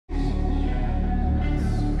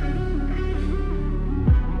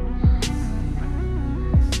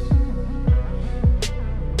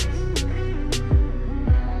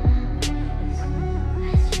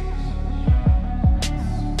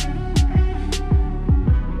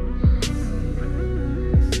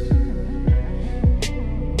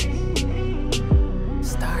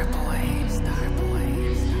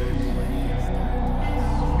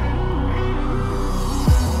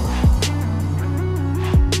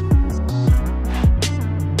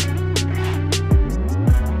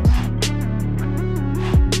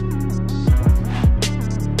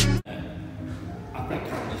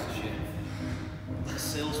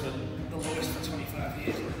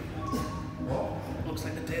Looks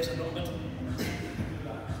like the days are numbered.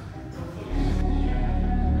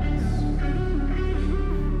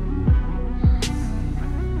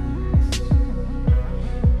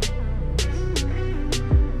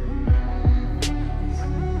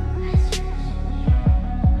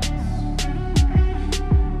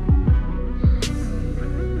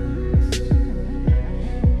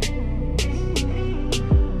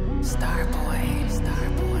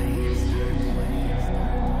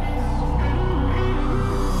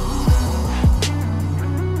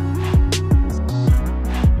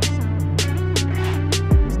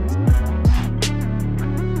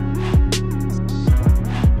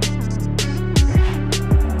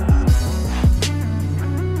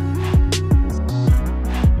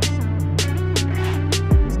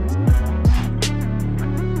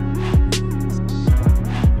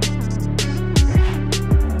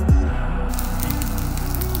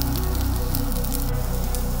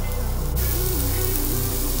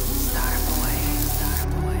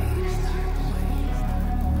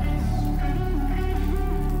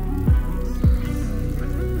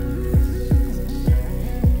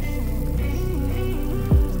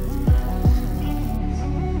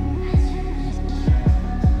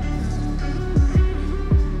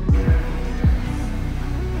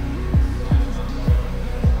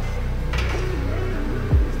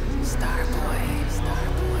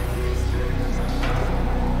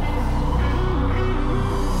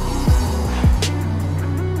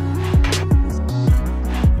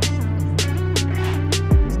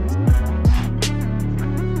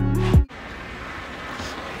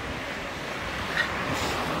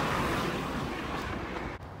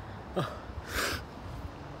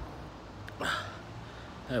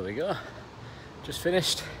 There we go, just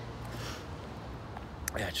finished.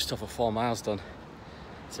 Yeah, just over 4 miles done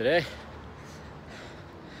today.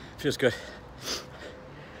 Feels good.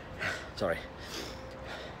 Sorry.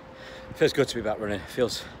 Feels good to be back running.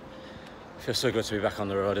 Feels so good to be back on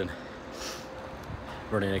the road and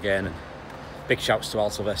running again. And big shouts to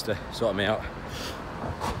Al Sylvester, sorting me out.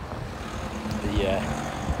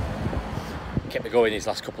 Kept me going these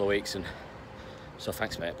last couple of weeks, and so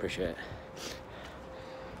thanks mate, appreciate it.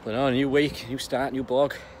 But no, new week, new start, new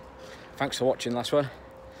blog. Thanks for watching last one.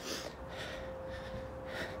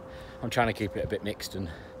 I'm trying to keep it a bit mixed and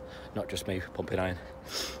not just me pumping iron.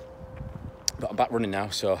 But I'm back running now,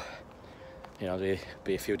 so you know, there'll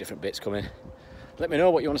be a few different bits coming. Let me know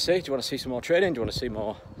what you want to see. Do you want to see some more training? Do you want to see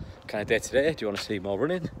more kind of day to day? Do you want to see more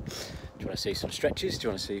running? Do you want to see some stretches? Do you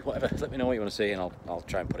want to see whatever? Let me know what you want to see and I'll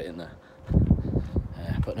try and put it in there.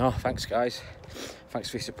 But no, thanks guys. Thanks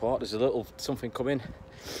for your support. There's a little something coming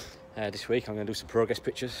this week. I'm going to do some progress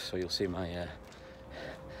pictures, so you'll see my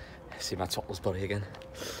topless body again.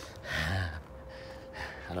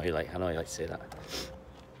 I know you like to see that.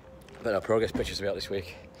 But no, progress pictures will be out this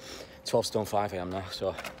week. 12 stone 5 I am now,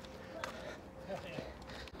 so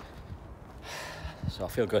I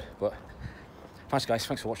feel good. But thanks guys,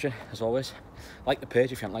 thanks for watching as always. Like the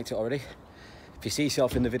page if you haven't liked it already. If you see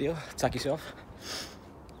yourself in the video, tag yourself.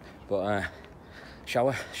 But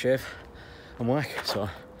shower, shave and work, so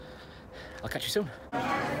I'll catch you soon.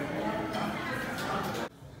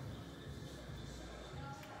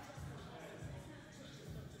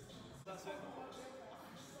 That's it.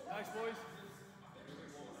 Thanks, boys.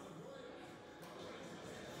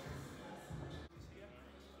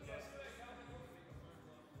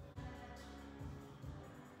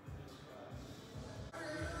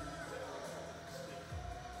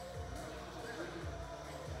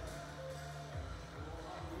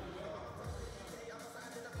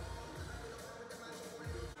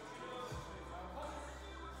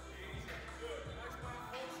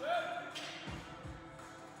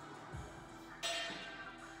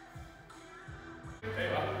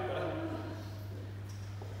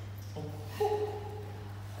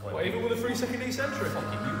 What, even with a 3-second eccentric?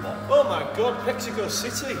 Fucking you what? Oh my god, Mexico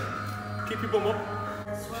City! Keep your bum up.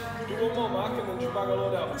 Do one more mark and then just bang a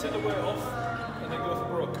load out. Take the weight off and then go for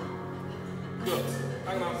broke. Good.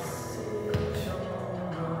 Hang on.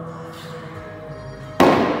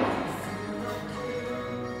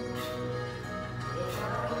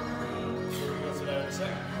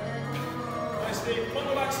 Nice, Steve. One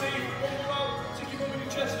more back, Steve. One more out. Take your bum with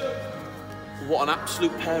your chest up. What an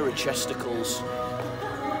absolute pair of chesticles.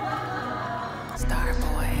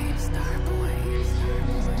 Starboy, Starboy,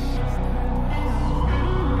 Starboy.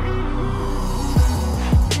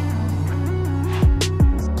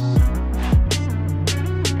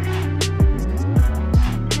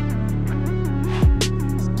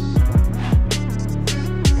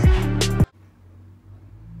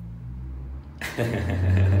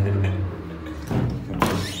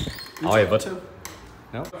 How are you, bud?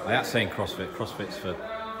 No, I ain't saying CrossFit. CrossFit's for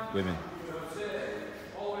women.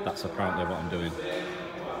 That's apparently what I'm doing.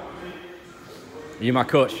 Are you my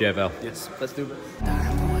coach, Javel? Yes, let's do it.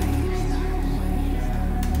 Star boy.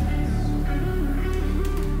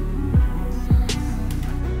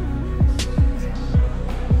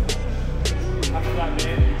 After that,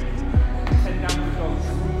 mate, 10 down the dogs.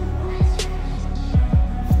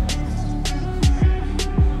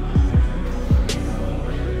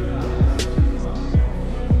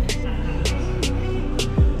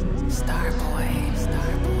 Star boy. Star boy.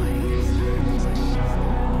 Star boy. Star boy.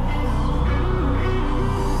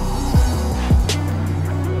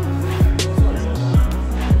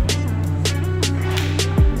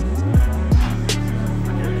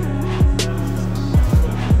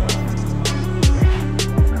 Star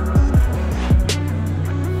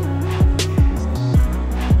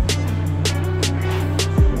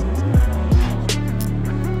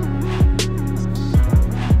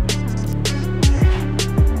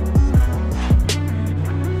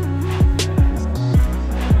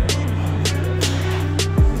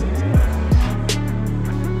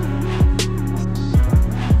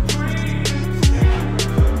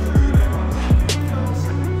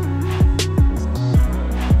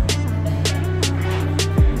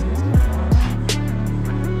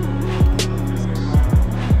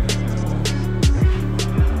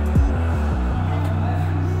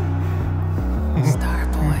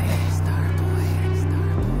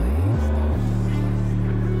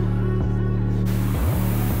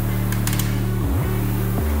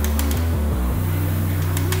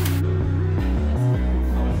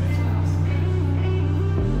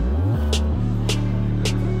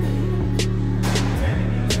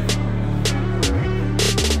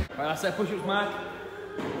Right, that's it. Push-ups, Mark.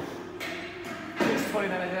 It's 20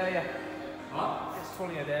 then a day, yeah. What? It's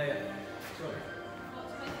 20 a day, yeah.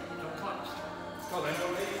 Go on then.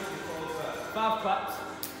 5 claps.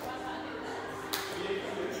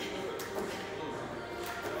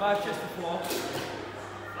 5 chest to floor.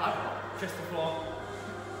 5 chest to floor.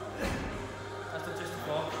 That's the chest to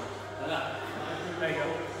floor. There you go.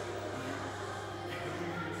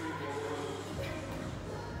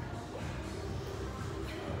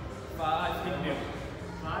 5 Hindu.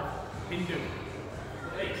 5 Hindu.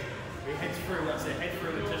 8. Your head's through, that's it. Head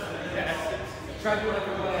through and just yeah. Try to do like a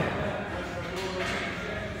way.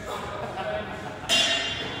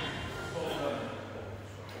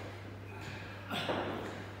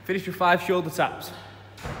 Finish with 5 shoulder taps.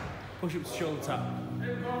 Push up to shoulder tap.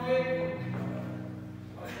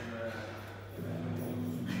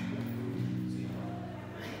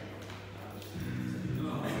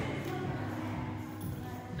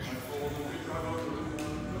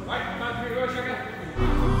 Right, 5, 3, go, Shaka.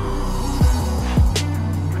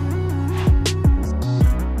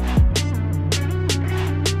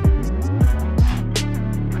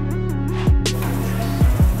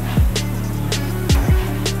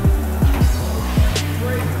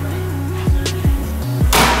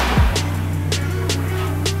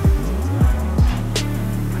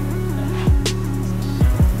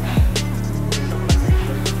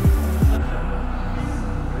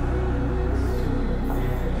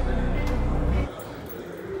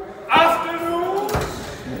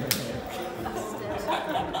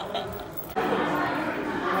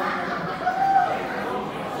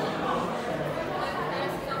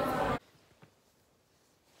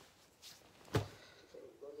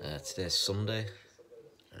 Today's Sunday.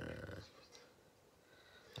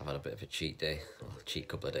 I've had a bit of a cheat day, well, cheat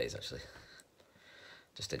couple of days actually.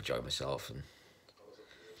 Just enjoy myself and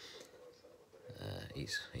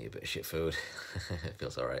eat a bit of shit food. It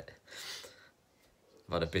feels alright.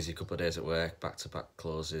 I've had a busy couple of days at work, back-to-back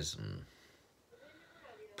closes, and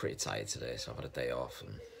pretty tired today, so I've had a day off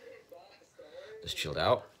and just chilled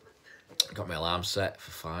out. Got my alarm set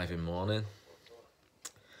for 5 in the morning.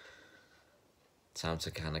 Time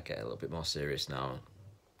to kind of get a little bit more serious now,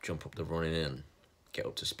 jump up the running and get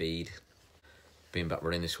up to speed. Been back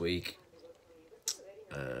running this week.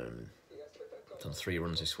 Done 3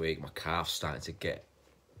 runs this week. My calf's starting to get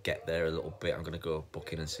there a little bit. I'm going to go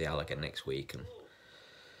book in and see Al again next week and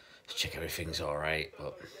check everything's all right.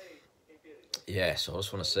 But yeah, so I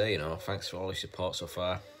just want to say, you know, thanks for all your support so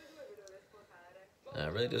far.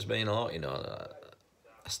 It really does mean a lot, you know.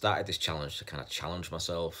 I started this challenge to kind of challenge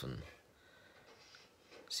myself and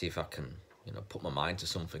see if I can, you know, put my mind to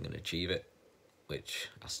something and achieve it, which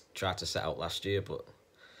I tried to set out last year, but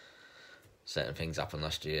certain things happened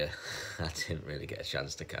last year. I didn't really get a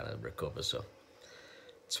chance to kind of recover. So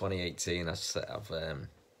 2018, I've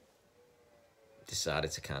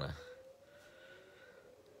decided to kind of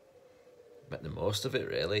make the most of it,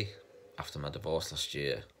 really. after my divorce last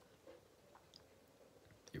year.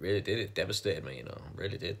 It really did. It devastated me, you know. It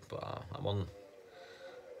really did. But I'm on...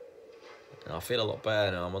 You know, I feel a lot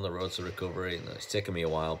better now. I'm on the road to recovery. And it's taken me a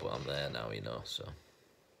while, but I'm there now, you know. So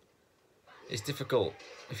it's difficult.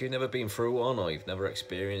 If you've never been through one or you've never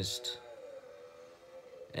experienced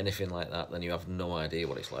anything like that, then you have no idea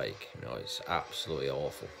what it's like. You know, it's absolutely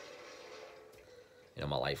awful. You know,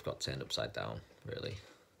 my life got turned upside down, really.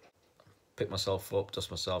 Pick myself up, dust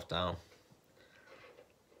myself down.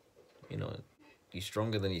 You know, you're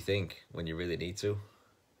stronger than you think when you really need to.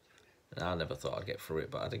 And I never thought I'd get through it,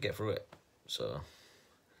 but I did get through it. So,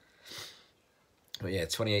 but yeah,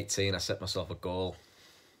 2018, I set myself a goal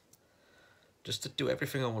just to do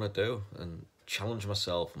everything I want to do and challenge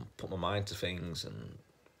myself and put my mind to things and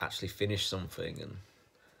actually finish something. And,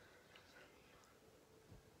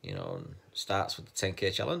 you know, and starts with the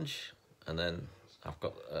 10K challenge, and then I've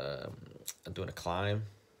got, I'm doing a climb,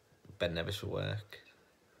 Ben Nevis for work.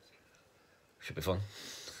 Should be fun.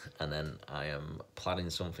 And then I am planning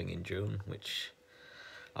something in June, which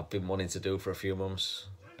I've been wanting to do for a few months.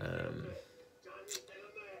 The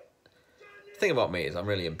thing about me is I'm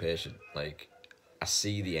really impatient. Like, I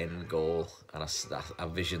see the end goal and I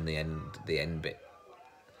vision the end bit.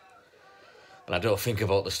 And I don't think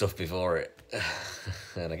about the stuff before it.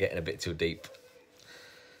 And I get in a bit too deep.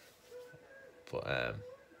 But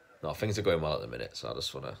no, things are going well at the minute, so I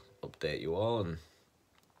just want to update you all. And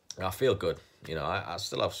I feel good. You know, I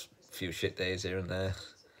still have a few shit days here and there.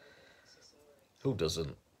 Who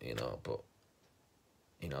doesn't, you know, but,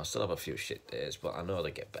 you know, I still have a few shit days, but I know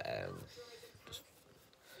they get better and just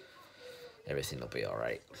everything will be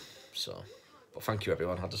alright. So, but thank you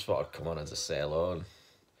everyone. I just thought I'd come on and just say hello and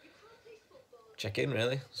check in,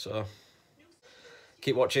 really. So,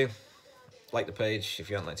 keep watching. Like the page if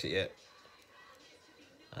you haven't liked it yet.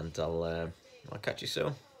 And I'll catch you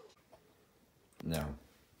soon. Now,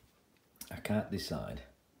 I can't decide.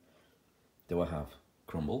 Do I have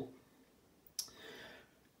crumble,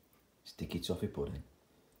 sticky toffee pudding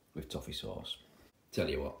with toffee sauce? Tell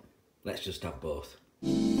you what, let's just have both.